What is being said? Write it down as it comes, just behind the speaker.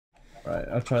Right,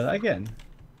 I'll try that again.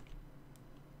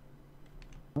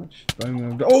 Much? Oh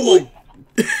my!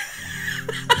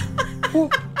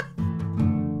 What?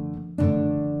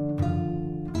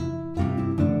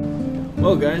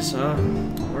 Well, guys,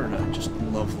 we're in a just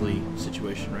lovely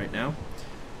situation right now.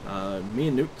 Me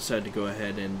and Nuke decided to go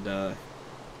ahead and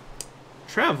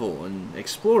travel and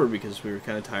explore because we were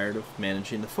kind of tired of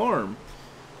managing the farm.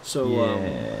 So,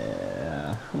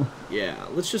 yeah. Yeah,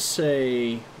 let's just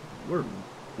say we're...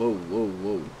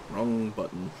 Whoa, wrong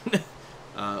button.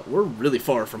 We're really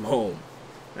far from home.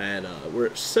 And we're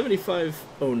at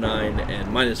 7509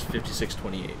 and minus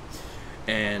 5628.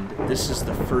 And this is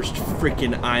the first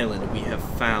freaking island we have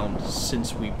found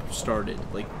since we started.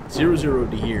 Like, 00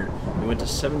 to here. We went to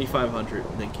 7500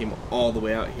 and then came all the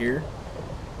way out here.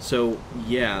 So,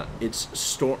 yeah, it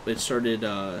started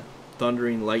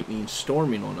thundering, lightning,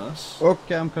 storming on us.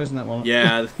 Okay, I'm closing that one.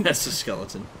 Yeah, that's the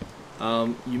skeleton.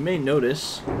 You may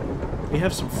notice we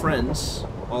have some friends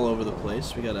all over the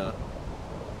place. We got a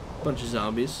bunch of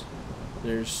zombies.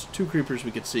 There's 2 creepers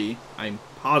we could see. I'm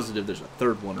positive there's a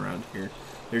third one around here.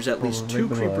 There's at least 2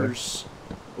 creepers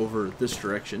over this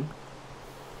direction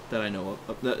that I know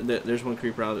of. There's 1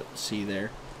 creeper out at sea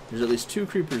there. There's at least 2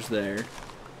 creepers there.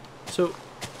 So,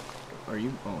 are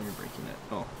you... Oh, you're breaking that.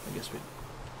 Oh, I guess we...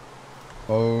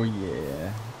 Oh,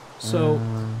 yeah. So,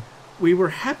 we were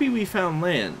happy we found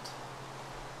land.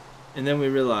 And then we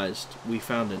realized we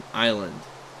found an island.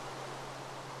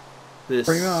 This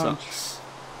sucks.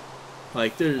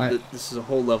 Like, this is a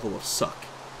whole level of suck.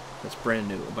 That's brand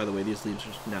new. By the way, these leaves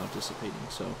are now dissipating,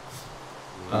 so...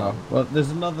 well,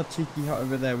 there's another tiki hut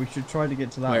over there. We should try to get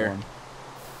to that one.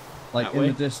 Like, in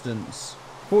the distance.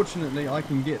 Fortunately, I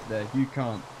can get there. You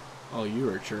can't. Oh,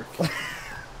 you're a jerk.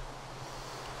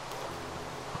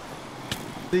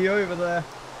 See you over there.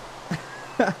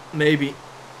 Maybe.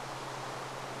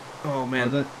 Oh,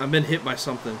 man. I've been hit by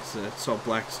something because I saw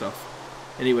black stuff.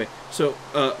 Anyway, so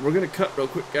we're going to cut real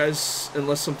quick, guys,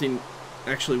 unless something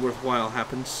actually worthwhile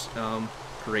happens.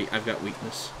 Great, I've got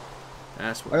weakness.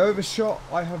 That's what... I overshot.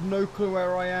 I have no clue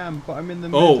where I am, but I'm in the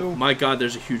middle. Oh, my God,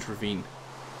 there's a huge ravine.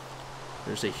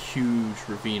 There's a huge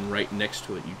ravine right next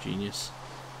to it, you genius.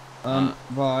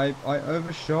 Vibe, I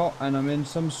overshot, and I'm in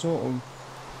some sort of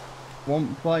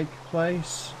swamp-like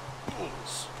place.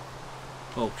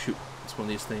 Oh, shoot. It's one of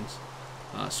these things.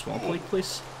 Swamp-like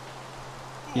place?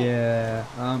 Yeah,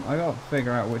 I gotta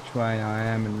figure out which way I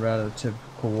am in relative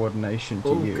coordination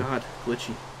to you. Oh God,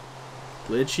 glitchy.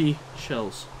 Glitchy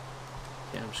shells.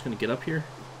 Yeah, I'm just gonna get up here.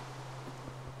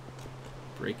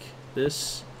 Break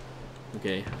this.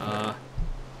 Okay,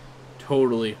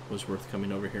 totally was worth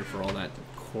coming over here for all that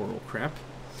coral crap.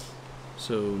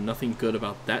 So, nothing good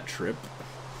about that trip.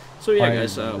 So yeah,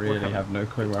 guys, I really have no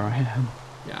clue where I am.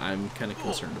 Yeah, I'm kind of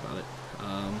concerned about it.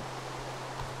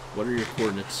 What are your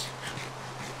coordinates?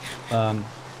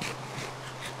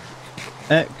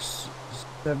 X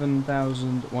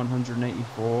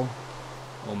 7,184.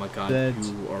 Oh my God,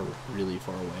 you are really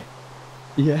far away.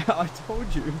 Yeah, I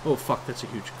told you. Oh fuck, that's a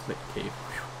huge cave.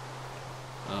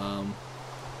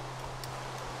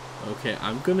 Okay,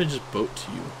 I'm gonna just boat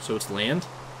to you. So it's land?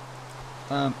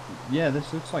 Yeah,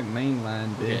 this looks like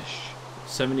mainland-ish. Okay.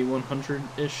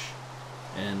 7,100-ish.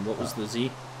 And what was the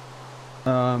Z?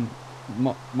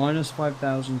 Minus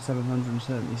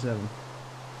 5,777.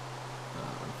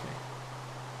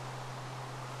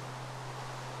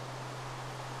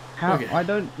 Okay. I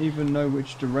don't even know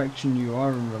which direction you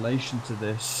are in relation to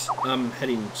this. I'm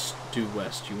heading due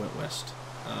west. You went west.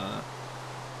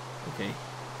 Okay.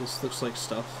 This looks like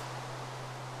stuff.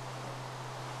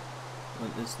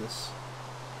 What is this?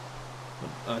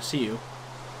 I see you.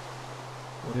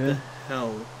 What the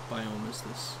hell biome is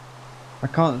this? I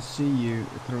can't see you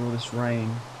through all this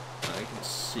rain. I can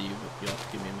see you, but you'll have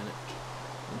to give me a minute.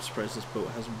 I'm surprised this boat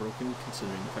hasn't broken,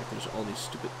 considering the fact there's all these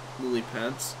stupid lily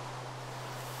pads.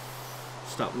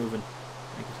 Stop moving.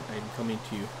 I'm coming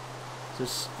to you. Is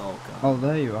this... Oh, God. Oh,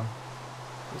 there you are.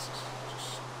 This is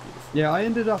just beautiful. Yeah, I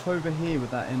ended up over here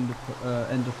with that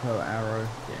Enderpearl arrow.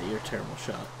 Yeah, you're a terrible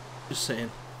shot. Just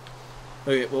saying.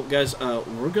 Okay, well, guys,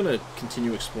 we're going to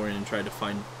continue exploring and try to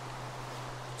find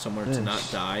somewhere to not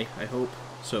die, I hope.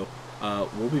 So,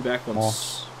 we'll be back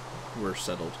once we're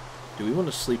settled. Do we want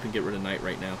to sleep and get rid of night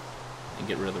right now? And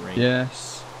get rid of the rain?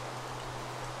 Yes.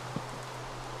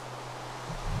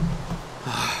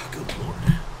 Good Lord.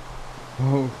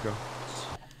 Oh, God.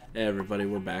 Hey, everybody,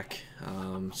 we're back.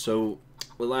 So,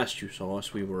 the last you saw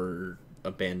us, we were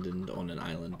abandoned on an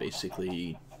island,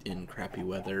 basically, in crappy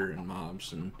weather and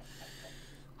mobs, and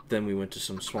then we went to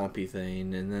some swampy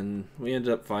thing, and then we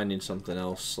ended up finding something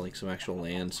else, like some actual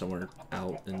land somewhere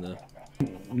out in the...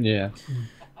 Yeah.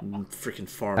 Freaking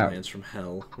farmlands from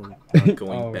hell. We're not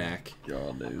going back.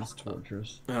 God, it was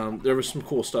torturous. There was some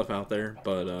cool stuff out there,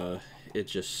 but it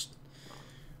just...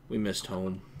 We missed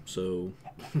home, so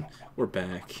we're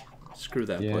back. Screw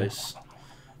that place.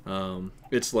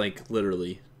 It's like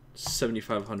literally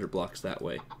 7,500 blocks that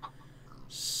way.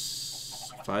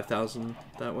 5,000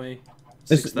 that way.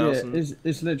 6,000. Yeah,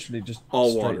 it's literally just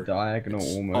all straight water. Diagonal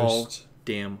it's almost. All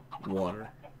damn water.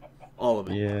 All of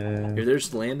it. Yeah. If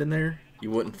there's land in there,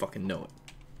 you wouldn't fucking know it.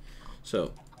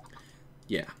 So,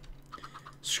 yeah.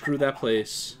 Screw that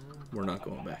place. We're not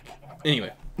going back.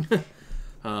 Anyway.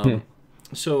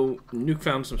 So, Nuke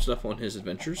found some stuff on his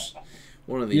adventures.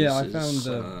 One of these I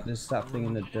found this sapling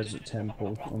in the desert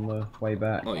temple on the way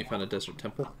back. Oh, you found a desert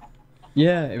temple?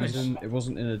 Yeah, it was in. It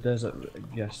wasn't in a desert.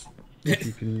 Yes, if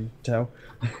you can tell.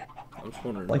 I was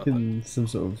wondering. Like in some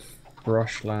sort of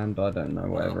brushland. I don't know,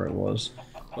 whatever it was.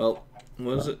 Well,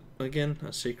 what is it again?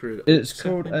 A sacred oak It's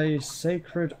sapling? called a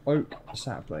sacred oak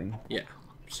sapling. Yeah.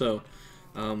 So,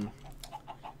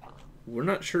 we're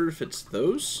not sure if it's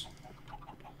those.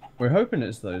 We're hoping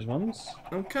it's those ones.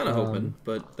 I'm kind of hoping,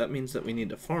 but that means that we need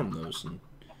to farm those, and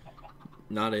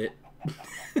not it.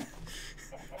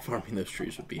 Farming those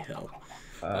trees would be hell.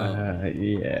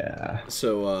 Yeah.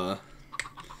 So,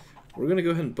 we're gonna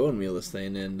go ahead and bone meal this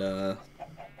thing, and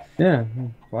yeah,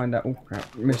 find out. Oh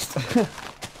crap, missed.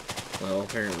 well,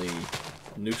 apparently,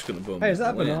 Nuke's gonna bone meal. Hey, is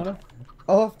that a banana?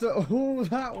 After all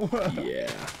that work. Yeah.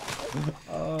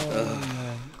 Oh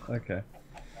man. Okay.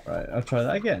 Right, I'll try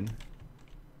that again.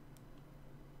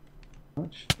 Oh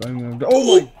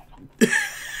my!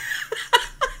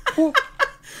 What?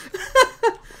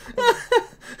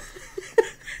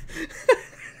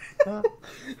 Oh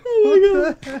my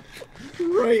god!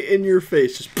 Right in your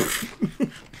face, just.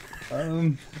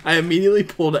 I immediately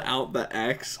pulled out the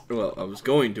axe. Well, I was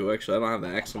going to actually. I don't have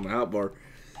the axe on my hotbar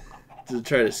to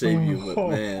try to save you, but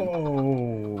man,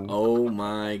 oh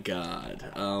my god.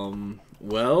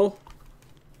 Well.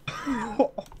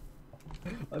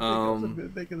 I think it's a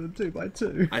bit bigger than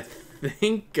 2x2. I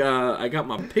think I got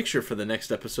my picture for the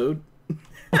next episode.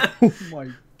 Oh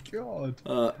my god.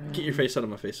 Get your face out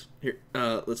of my face. Here,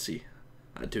 let's see.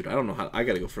 Dude, I don't know how. I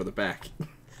gotta go further back.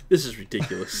 This is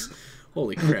ridiculous.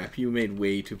 Holy crap, you made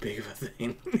way too big of a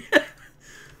thing.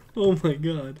 Oh my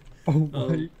god. Oh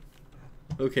my.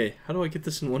 Okay, how do I get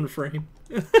this in one frame?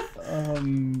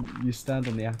 You stand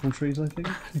on the apple trees, I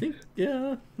think.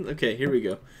 Yeah. Okay, here we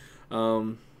go.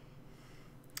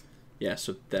 Yeah,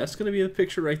 so that's going to be the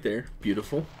picture right there.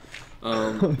 Beautiful.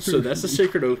 So that's a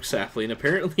sacred oak sapling.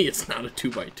 Apparently it's not a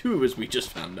 2x2 as we just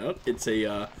found out. It's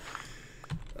a,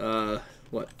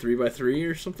 what, 3x3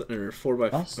 or something? Or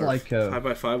 4x5? That's like a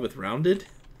 5x5 with rounded?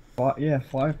 Yeah,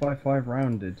 5x5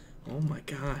 rounded. Oh my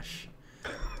gosh.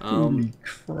 Holy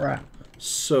crap.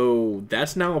 So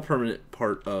that's now a permanent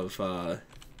part of our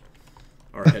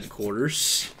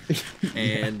headquarters.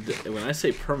 And when I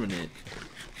say permanent,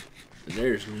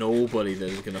 there's nobody that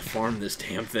is going to farm this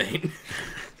damn thing.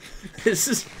 This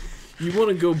is... You want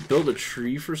to go build a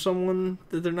tree for someone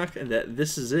that they're not...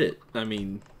 This is it. I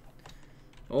mean...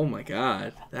 Oh my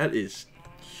god. That is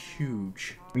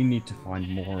huge. We need to find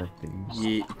more of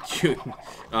these.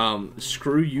 Yeah,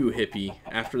 screw you, hippie.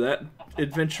 After that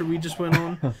adventure we just went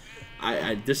on,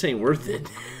 this ain't worth it.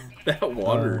 That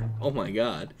water. Oh my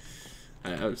god.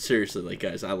 I seriously, like,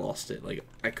 guys, I lost it. Like,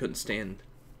 I couldn't stand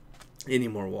any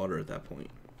more water at that point.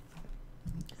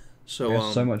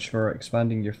 So, so much for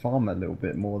expanding your farm a little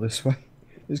bit more this way.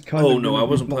 It's kind oh of no, I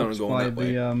wasn't planning on going that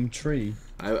way. The tree.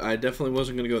 I definitely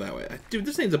wasn't going to go that way. Dude,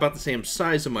 this thing's about the same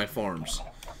size of my farms.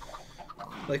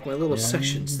 Like my little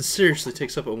sections. This seriously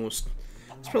takes up almost...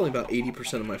 It's probably about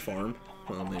 80% of my farm.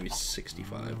 Well, maybe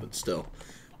 65, but still.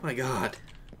 My god.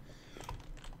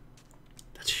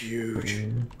 That's huge.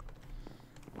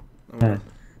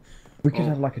 We could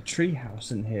have like a tree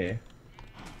house in here.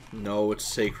 No, it's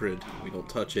sacred. We don't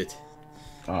touch it.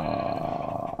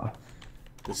 Ah.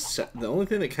 The only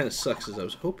thing that kind of sucks is I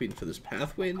was hoping for this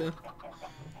pathway to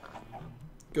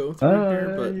go through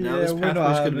here, but now this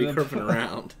pathway's going to be curving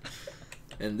around.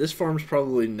 And this farm's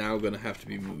probably now going to have to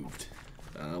be moved.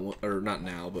 Or not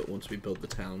now, but once we build the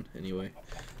town, anyway.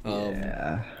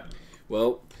 Yeah.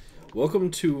 Well, welcome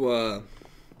to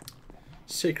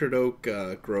Sacred Oak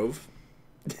Grove.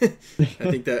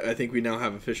 I think we now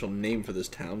have an official name for this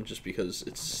town, just because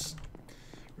it's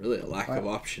really a lack of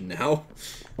option now.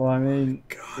 Well, I mean,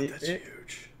 God, that's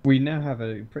huge. We now have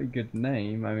a pretty good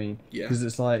name. I mean, because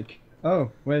it's like,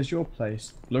 oh, where's your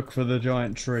place? Look for the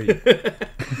giant tree.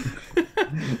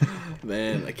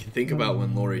 Man, I can think about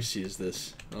when Lori sees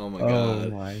this. Oh my god. Oh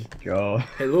my god.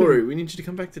 Hey Lori, we need you to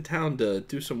come back to town to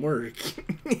do some work.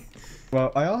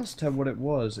 Well, I asked her what it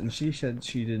was, and she said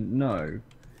she didn't know.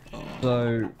 Oh.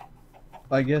 So,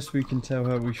 I guess we can tell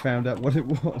her we found out what it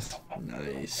was.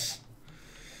 Nice.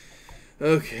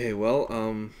 Okay, well,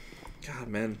 God,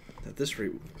 man, at this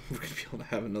rate, we're gonna be able to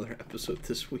have another episode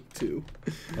this week too.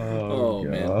 Oh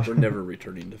man, we're never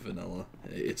returning to vanilla.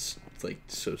 It's like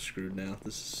so screwed now.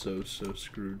 This is so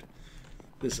screwed.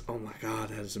 This, oh my God,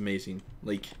 that is amazing.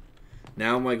 Like,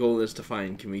 now my goal is to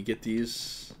find. Can we get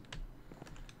these?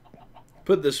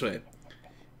 Put it this way: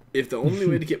 if the only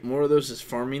way to get more of those is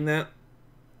farming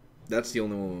that's the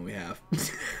only one we have.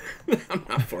 I'm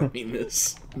not farming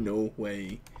this. No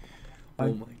way.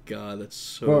 Oh my God, that's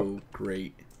so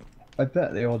great. I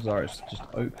bet the odds are it's just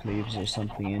oak leaves or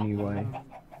something anyway.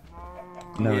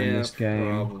 No, in this game.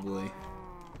 Probably.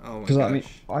 Oh my gosh. Because I mean,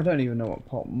 I don't even know what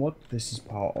part mod this is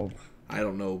part of. I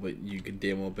don't know, but you can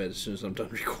damn well bet as soon as I'm done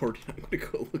recording, I'm gonna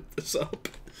go look this up.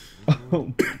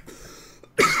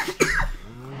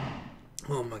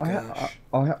 Oh my gosh.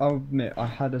 I'll admit, I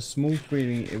had a small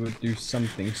feeling it would do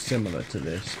something similar to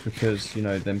this because, you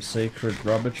know, them sacred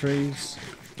rubber trees.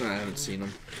 I haven't seen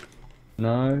them.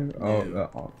 No?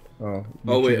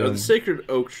 Oh wait, are the sacred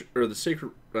oak or the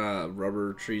sacred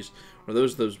rubber trees? Are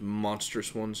those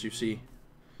monstrous ones you see?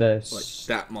 They're like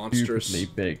that monstrous.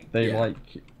 Stupidly big. They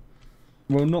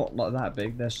well, not like that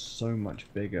big. They're so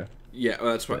much bigger. Yeah,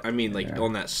 well, that's what I mean. Like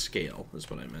on that scale is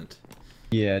what I meant.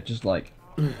 Yeah, just like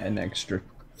an extra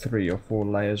 3 or 4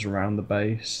 layers around the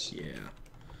base. Yeah,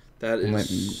 that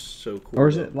is so cool. Or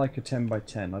is it like a 10 by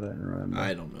 10? I don't remember.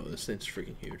 I don't know. This thing's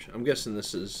freaking huge. I'm guessing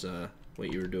this is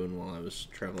what you were doing while I was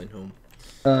traveling home.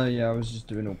 Yeah, I was just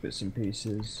doing all bits and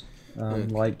pieces.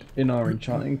 Like in our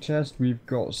enchanting chest, we've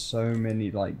got so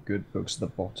many like good books at the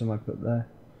bottom. I put there.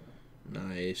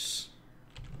 Nice.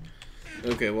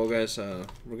 Okay, well guys,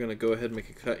 we're gonna go ahead and make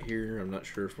a cut here. I'm not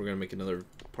sure if we're gonna make another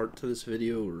part to this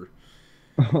video or.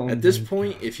 At this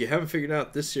point, if you haven't figured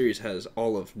out, this series has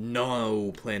all of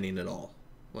no planning at all.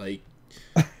 Like,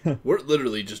 we're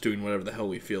literally just doing whatever the hell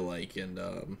we feel like, and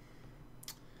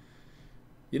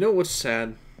you know what's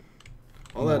sad?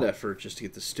 All that effort just to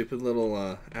get the stupid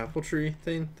little apple tree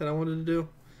thing that I wanted to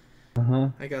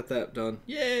do. I got that done.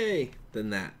 Yay!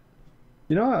 Then that.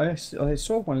 You know, I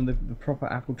saw one of the proper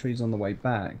apple trees on the way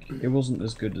back. It wasn't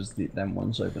as good as them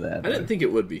ones over there, though. I didn't think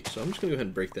it would be, so I'm just gonna go ahead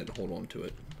and break that and hold on to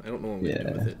it. I don't know what I'm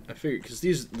gonna do with it. I figured because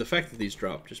the fact that these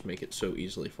drop just make it so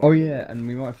easily. Oh yeah, and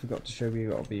we might have forgot to show we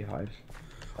got a beehive.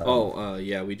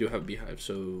 Yeah, we do have a beehive.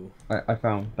 So I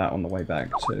found that on the way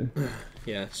back too.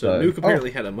 Yeah, so Nuke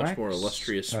apparently had a much more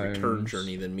illustrious return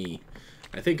journey than me.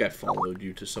 I think I followed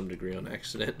you to some degree on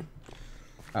accident.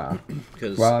 Well,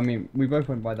 I mean, we both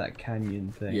went by that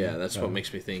canyon thing. Yeah, that's what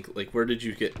makes me think. Like, where did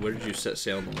you set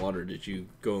sail in the water? Did you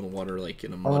go in the water like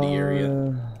in a muddy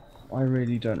area? I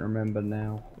really don't remember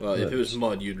now. Well, if it was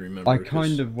mud, you'd remember. I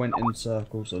kind of went in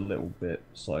circles a little bit,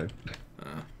 so.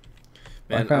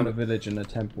 Man, I found a village and a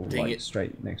temple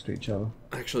straight next to each other.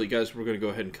 Actually, guys, we're gonna go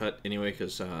ahead and cut anyway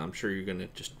because I'm sure you're gonna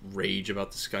just rage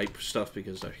about the Skype stuff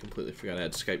because I completely forgot I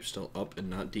had Skype still up and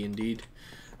not D&D'd.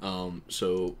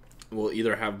 So we'll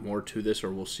either have more to this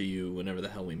or we'll see you whenever the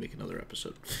hell we make another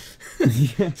episode.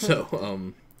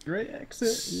 So great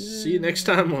exit. See you next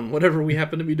time on whatever we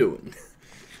happen to be doing.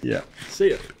 Yeah.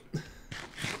 See ya.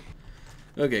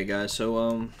 Okay, guys.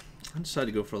 So I decided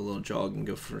to go for a little jog and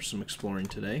go for some exploring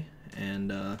today.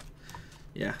 And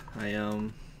yeah, I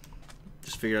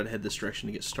just figured I'd head this direction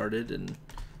to get started. And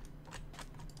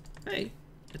hey,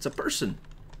 it's a person.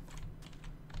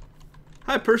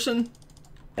 Hi, person.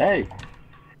 Hey.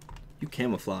 You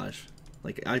camouflage.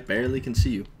 Like I barely can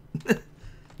see you.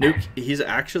 Nuke, he's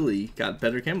actually got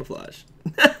better camouflage.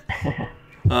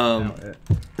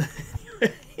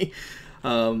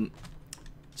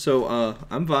 So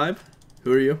I'm Vibe.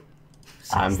 Who are you?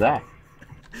 I'm Zach.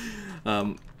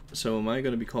 So am I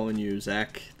going to be calling you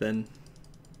Zach then?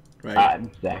 Right?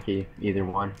 Zachy, either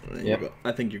one. Yep.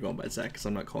 I think you're going by Zach because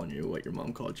I'm not calling you what your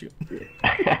mom called you.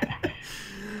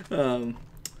 Yeah.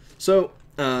 So,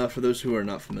 for those who are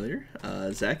not familiar,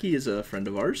 Zachy is a friend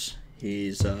of ours.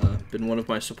 He's been one of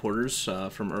my supporters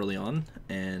from early on,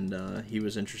 and he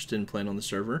was interested in playing on the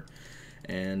server.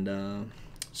 And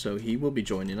so he will be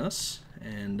joining us.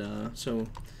 And so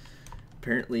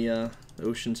apparently the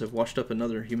oceans have washed up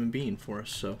another human being for us.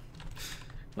 So,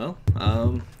 well,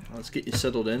 let's get you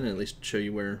settled in and at least show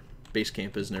you where base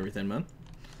camp is and everything, man.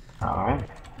 Alright.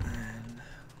 And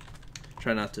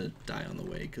try not to die on the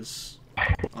way, because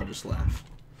I'll just laugh.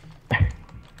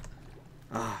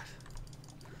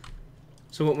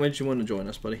 So what made you want to join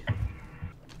us, buddy?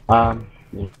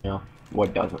 You know,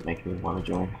 what doesn't make me want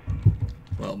to join?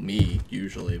 Well, me,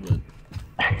 usually, but...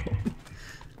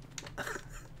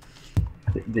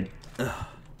 the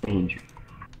danger.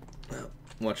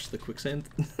 Watch the quicksand.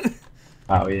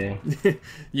 Oh yeah.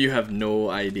 You have no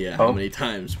idea how many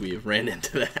times we have ran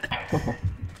into that.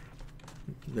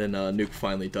 Then Nuke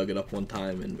finally dug it up one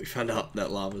time, and we found out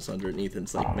that lava's underneath. And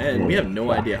it's like, man, we have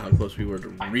no idea how close we were to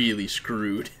really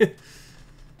screwed.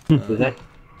 So that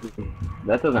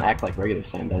doesn't act like regular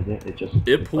sand, does it?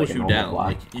 It pulls you down.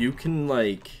 Like you can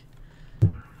like.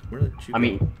 Where did you go? I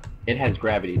mean, it has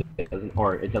gravity, it doesn't,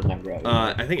 or it doesn't have gravity.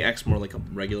 I think it acts more like a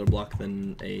regular block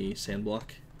than a sand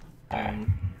block.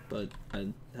 But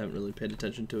I haven't really paid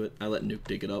attention to it. I let Nuke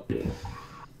dig it up. Yeah.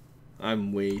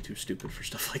 I'm way too stupid for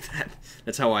stuff like that.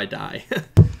 That's how I die.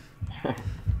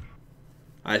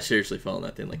 I seriously fell in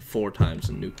that thing like 4 times,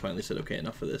 and Nuke finally said, okay,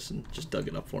 enough of this, and just dug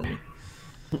it up for me.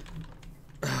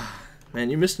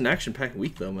 Man, you missed an action-packed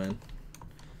week, though, man.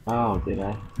 Oh, did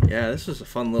I? Yeah, this was a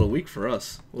fun little week for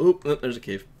us. Oop, there's a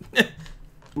cave.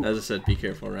 As I said, be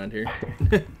careful around here.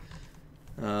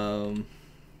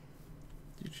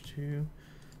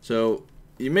 So,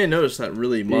 you may notice that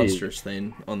really monstrous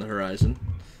thing on the horizon.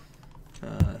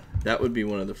 That would be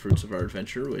one of the fruits of our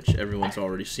adventure, which everyone's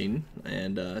already seen,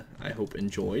 and I hope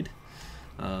enjoyed.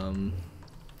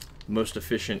 Most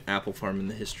efficient apple farm in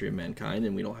the history of mankind,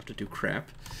 and we don't have to do crap.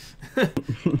 Hey,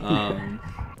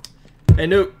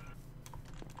 Nuke,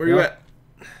 where you at?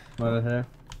 Over here.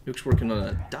 Nuke's working on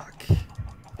a dock.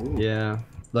 Ooh. Yeah.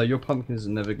 Though your pumpkins are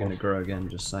never going to grow again,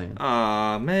 just saying.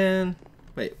 Aw, man.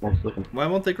 Wait, Nice looking. why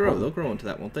won't they grow? They'll grow into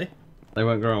that, won't they? They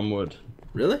won't grow on wood.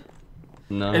 Really?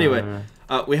 No. Anyway,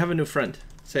 we have a new friend.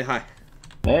 Say hi.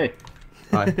 Hey.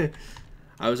 Hi.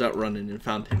 I was out running and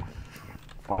found him.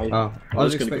 Oh, I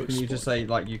was gonna go expecting you to explore. say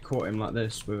like you caught him like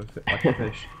this with like a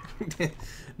fish.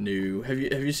 No. Have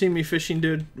you seen me fishing,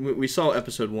 dude? We saw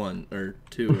episode 1 or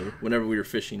 2 or whenever we were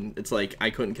fishing. It's like I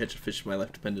couldn't catch a fish if my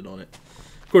life depended on it.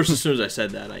 Of course, as soon as I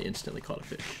said that, I instantly caught a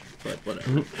fish. But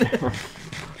whatever.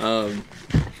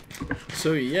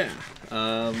 So yeah.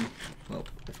 Well,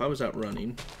 if I was out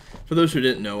running, for those who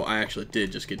didn't know, I actually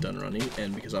did just get done running,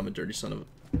 and because I'm a dirty son of a,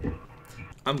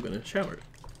 I'm gonna shower.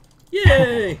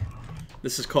 Yay!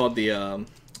 This is called the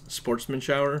sportsman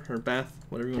shower or bath,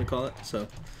 whatever you want to call it. So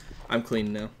I'm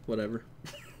clean now. Whatever.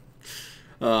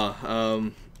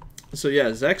 So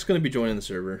yeah, Zach's gonna be joining the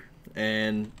server,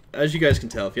 and as you guys can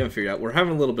tell, if you haven't figured out, we're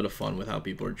having a little bit of fun with how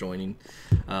people are joining,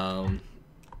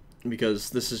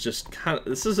 because this is just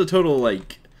this is a total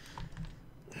like,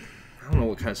 I don't know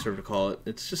what kind of server to call it.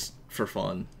 It's just for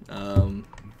fun.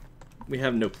 We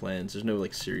have no plans. There's no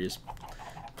like serious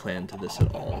plan to this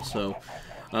at all. So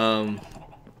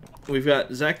we've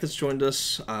got Zach that's joined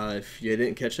us. If you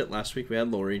didn't catch it last week, we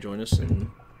had Lori join us,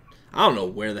 and I don't know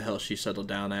where the hell she settled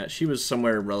down at. She was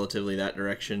somewhere relatively that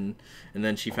direction, and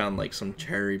then she found like some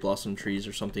cherry blossom trees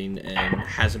or something and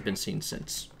hasn't been seen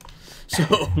since.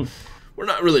 So we're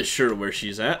not really sure where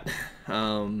she's at.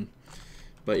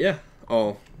 But yeah.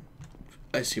 Oh,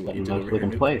 I see what you did over here. Nice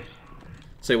looking place.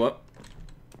 Say what?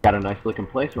 Got a nice looking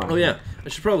place around Oh here. yeah, I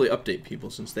should probably update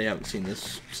people since they haven't seen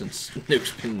this since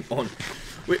Nuke's been on.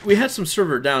 We had some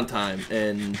server downtime,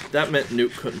 and that meant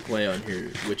Nuke couldn't play on here,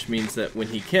 which means that when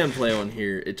he can play on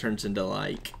here, it turns into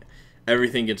like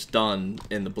everything gets done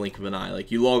in the blink of an eye. Like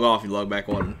you log off, you log back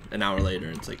on an hour later,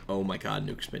 and it's like, oh my god,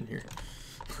 Nuke's been here.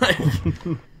 Like,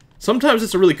 sometimes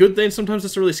it's a really good thing, sometimes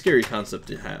it's a really scary concept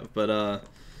to have. But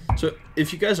so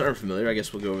if you guys aren't familiar, I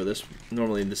guess we'll go over this.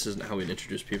 Normally this isn't how we'd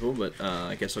introduce people, but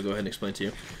I guess I'll go ahead and explain to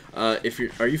you.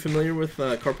 Are you familiar with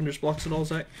carpenter's blocks at all,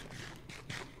 Zach?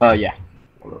 Yeah.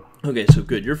 Okay, so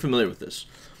good. You're familiar with this.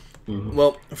 Mm-hmm.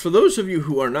 Well, for those of you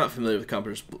who are not familiar with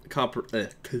carpenter's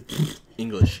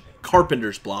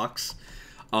blocks,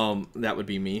 that would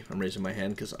be me. I'm raising my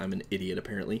hand because I'm an idiot,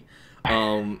 apparently.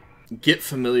 Get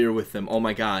familiar with them. Oh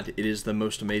my god, it is the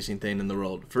most amazing thing in the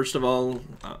world. First of all,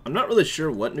 I'm not really sure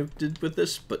what Nuke did with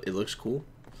this, but it looks cool.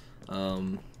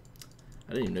 I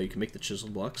didn't even know you could make the chisel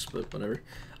blocks, but whatever.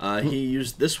 He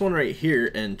used this one right here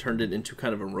and turned it into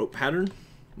kind of a rope pattern,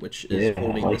 which is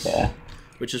holding like this, that.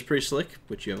 which is pretty slick.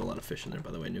 Which you have a lot of fish in there,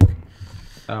 by the way, Nuke.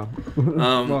 Oh.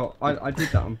 Well, I did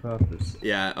that on purpose.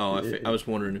 Yeah. Oh, I was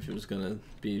wondering if it was gonna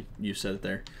be you said it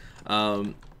there.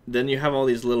 Then you have all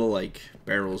these little like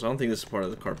barrels. I don't think this is part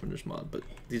of the carpenter's mod, but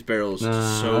these barrels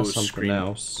so scream.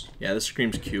 Else. Yeah, this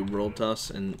screams cube world to us,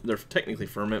 and they're technically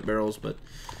ferment barrels, but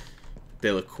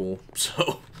they look cool.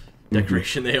 So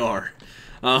decoration they are.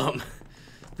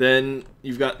 Then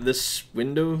you've got this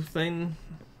window thing.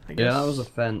 I guess. Yeah, that was a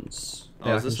fence. Oh,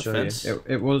 yeah, is this a fence?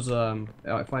 It was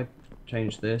if I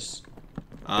change this.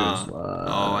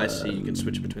 Oh, I see. You can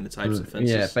switch between the types of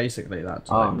fences. Yeah, basically that.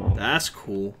 Oh, no. That's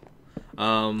cool.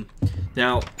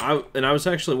 Now, I was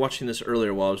actually watching this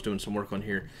earlier while I was doing some work on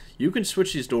here. You can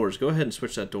switch these doors. Go ahead and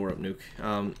switch that door up,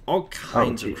 Nuke. All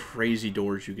kinds of crazy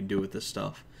doors you can do with this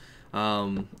stuff.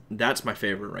 That's my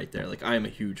favorite right there. Like, I am a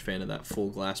huge fan of that full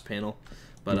glass panel.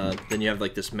 But then you have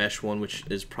like this mesh one, which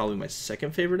is probably my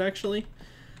second favorite actually.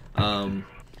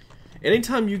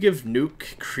 Anytime you give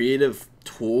Nuke creative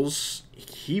tools,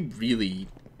 he really,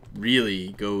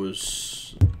 really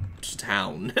goes to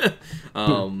town.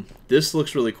 This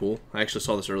looks really cool. I actually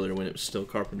saw this earlier when it was still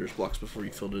carpenter's blocks before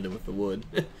you filled it in with the wood.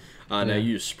 Now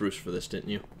you used spruce for this, didn't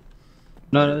you?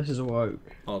 No, this is all oak.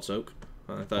 Oh, it's oak?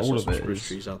 I thought I saw some spruce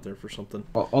trees out there for something.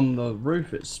 On the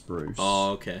roof it's spruce.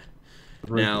 Oh, okay.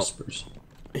 Now,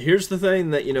 here's the thing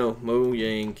that, you know,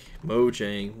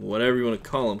 Mojang, whatever you want to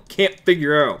call him, can't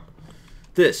figure out.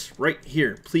 This, right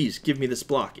here, please give me this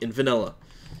block in vanilla.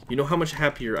 You know how much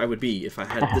happier I would be if I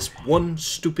had this one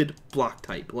stupid block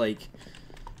type, like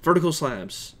vertical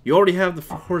slabs. You already have the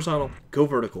horizontal, go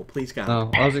vertical, please God.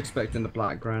 Oh, I was expecting the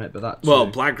black granite, but that's... Well,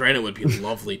 black granite would be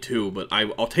lovely too, but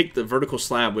I'll take the vertical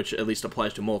slab, which at least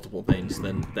applies to multiple things,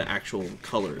 than the actual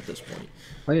color at this point.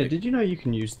 Oh yeah, did you know you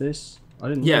can use this? I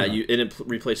didn't know Yeah, that. it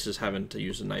replaces having to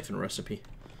use a knife in a recipe.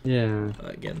 Yeah.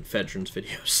 Again, Fedrin's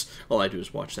videos. All I do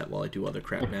is watch that while I do other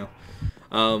crap now.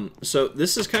 So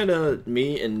this is kind of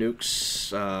me and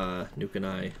Nuke's, Nuke and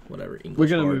I, whatever, English. We're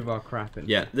going to move our crap in.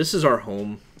 Yeah, this is our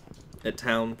home at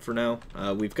town for now.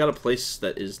 We've got a place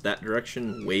that is that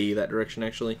direction, way that direction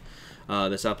actually,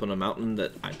 that's up on a mountain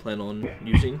that I plan on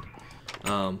using.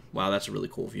 Wow, that's a really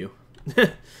cool view.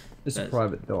 It's a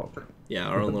private dock. Yeah,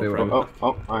 our own little private dock.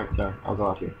 Oh, alright, sorry. I'll go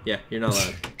off you. Yeah, you're not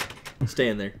allowed. Stay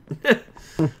in there.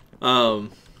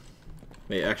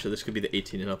 Wait, actually, this could be the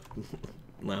 18 and up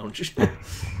lounge.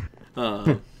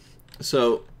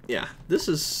 So, yeah, this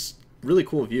is really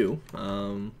cool view.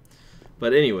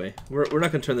 But anyway, we're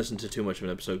not going to turn this into too much of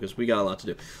an episode because we got a lot to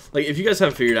do. Like, if you guys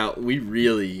haven't figured out, we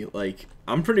really, like,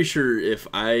 I'm pretty sure if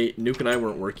Nuke and I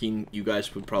weren't working, you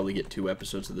guys would probably get 2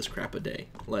 episodes of this crap a day.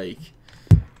 Like,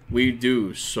 we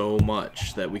do so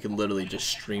much that we could literally just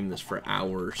stream this for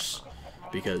hours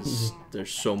because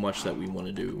there's so much that we want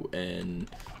to do. And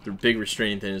the big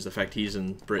restraining thing is the fact he's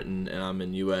in Britain and I'm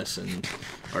in US, and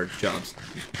our jobs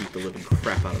beat the living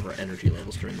crap out of our energy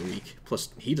levels during the week. Plus,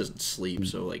 he doesn't sleep,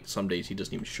 so like some days he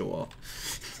doesn't even show up.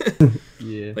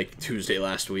 Yeah. Like Tuesday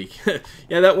last week.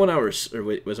 Yeah, that 1 hour, or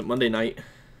wait, was it Monday night?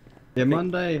 Yeah,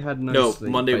 Monday had no sleep. No,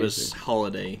 Monday basically. was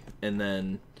holiday, and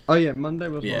then... Oh yeah, Monday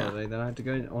was holiday, then I had to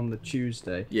go on the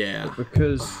Tuesday. Yeah. But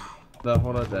because the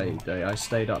holiday day, I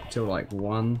stayed up till like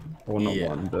 1, or not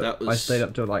 1, but I stayed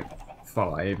up till like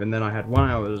 5, and then I had 1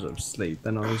 hour of sleep.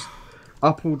 Then I was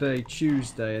up all day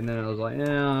Tuesday, and then I was like,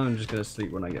 yeah, I'm just going to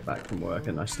sleep when I get back from work,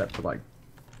 and I slept for like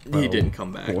 12, he didn't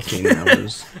come back. 14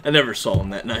 hours. I never saw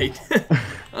him that night.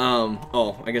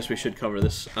 Oh, I guess we should cover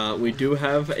this. We do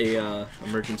have a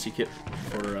emergency kit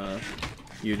for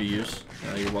you to use.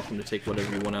 You're welcome to take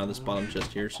whatever you want out of this bottom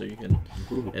chest here, so you can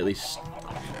at least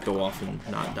go off and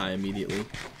not die immediately.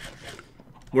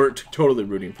 We're totally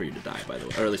rooting for you to die, by the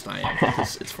way, or at least I am,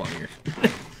 because it's funnier.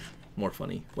 More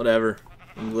funny. Whatever.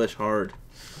 English hard.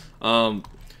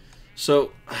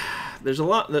 So, there's a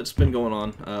lot that's been going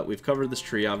on. We've covered this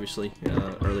tree, obviously,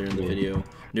 earlier in the video.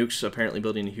 Nuke's apparently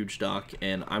building a huge dock,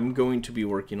 and I'm going to be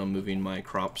working on moving my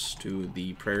crops to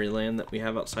the prairie land that we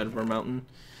have outside of our mountain.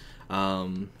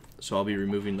 So I'll be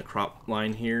removing the crop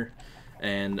line here.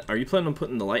 And are you planning on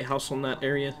putting the lighthouse on that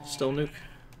area still, Nuke?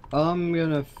 I'm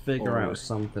gonna figure out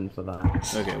something for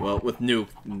that. Okay, well, with Nuke,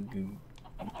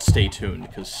 stay tuned,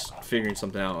 because figuring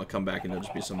something out, I'll come back and there'll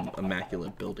just be some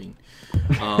immaculate building.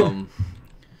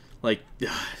 Like,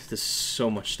 there's so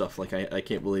much stuff. Like, I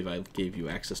can't believe I gave you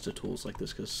access to tools like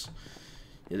this, because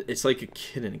it's like a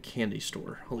kid in a candy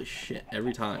store. Holy shit,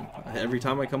 every time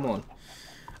I come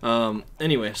on.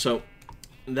 Anyway, so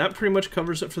that pretty much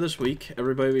covers it for this week.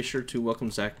 Everybody be sure to welcome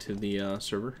Zach to the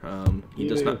server. He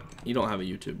does not. You don't have a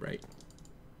YouTube, right?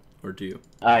 Or do you?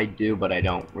 I do, but I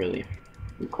don't really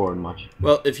record much.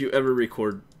 Well, if you ever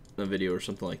record a video or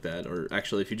something like that, or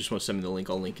actually if you just want to send me the link,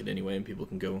 I'll link it anyway, and people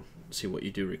can go see what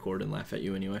you do record and laugh at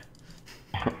you anyway.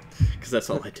 Because that's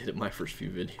all I did in my first few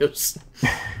videos.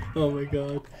 Oh my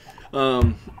god.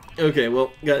 Okay,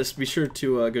 well, guys, be sure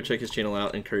to go check his channel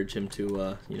out. Encourage him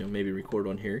to, you know, maybe record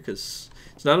on here, because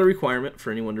it's not a requirement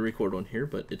for anyone to record on here,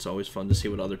 but it's always fun to see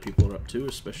what other people are up to,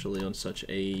 especially on such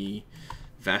a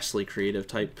vastly creative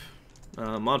type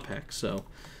mod pack. So,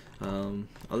 other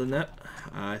than that,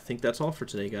 I think that's all for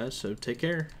today, guys. So take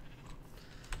care.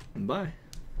 Bye.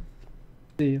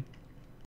 See you.